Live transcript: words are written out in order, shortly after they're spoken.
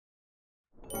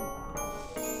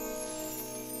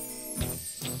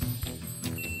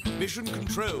Mission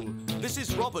Control, this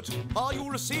is Robert. Are you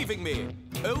receiving me?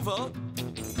 Over.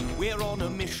 We're on a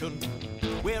mission.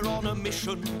 We're on a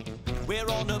mission. We're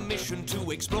on a mission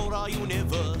to explore our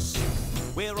universe.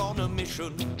 We're on a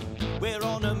mission. We're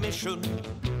on a mission.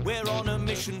 We're on a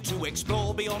mission to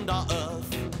explore beyond our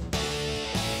Earth.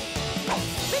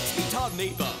 Let's meet our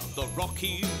neighbor, the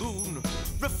rocky moon,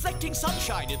 reflecting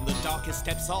sunshine in the darkest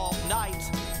depths of night.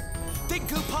 Then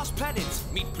go past planets,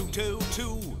 meet Pluto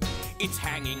too. It's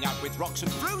hanging out with rocks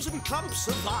and frozen clumps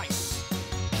of ice.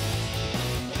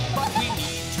 But we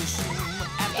need to zoom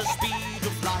at the speed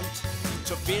of light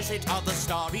to visit other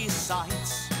starry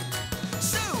sights.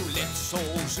 So let's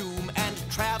all zoom and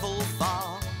travel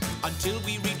far until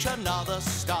we reach another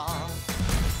star.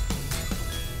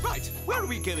 Right, where are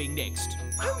we going next?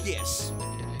 Oh yes.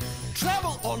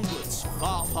 Travel onwards,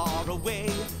 far, far away,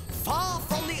 far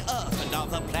from the Earth and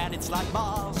other planets like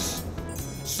Mars.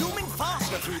 Zooming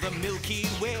faster through the Milky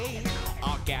Way.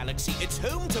 Our galaxy, it's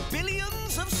home to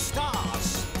billions of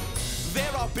stars.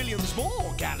 There are billions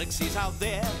more galaxies out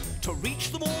there. To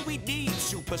reach them all we need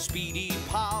super speedy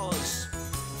powers.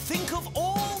 Think of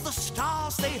all the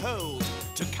stars they hold.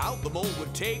 To count them all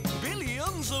would take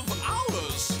billions of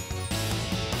hours.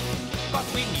 But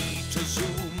we need to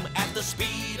zoom at the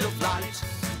speed of light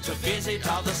to visit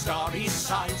other starry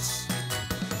sights.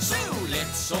 So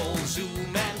let's all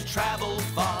zoom and travel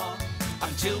far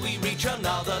until we reach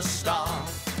another star.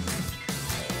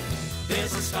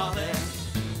 There's a star there,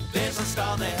 there's a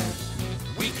star there.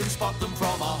 We can spot them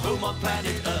from our home on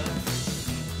planet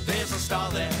Earth. There's a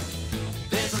star there,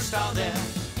 there's a star there,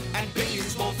 and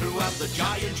billions more throughout the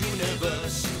giant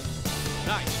universe.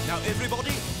 Right, now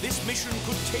everybody, this mission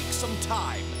could take some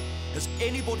time. Has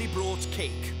anybody brought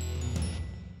cake?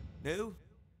 No?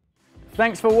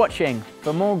 Thanks for watching.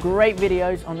 For more great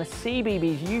videos on the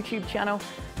CBeebies YouTube channel,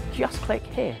 just click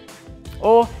here.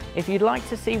 Or if you'd like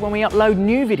to see when we upload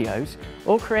new videos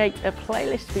or create a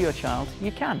playlist for your child,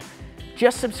 you can.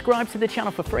 Just subscribe to the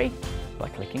channel for free by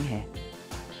clicking here.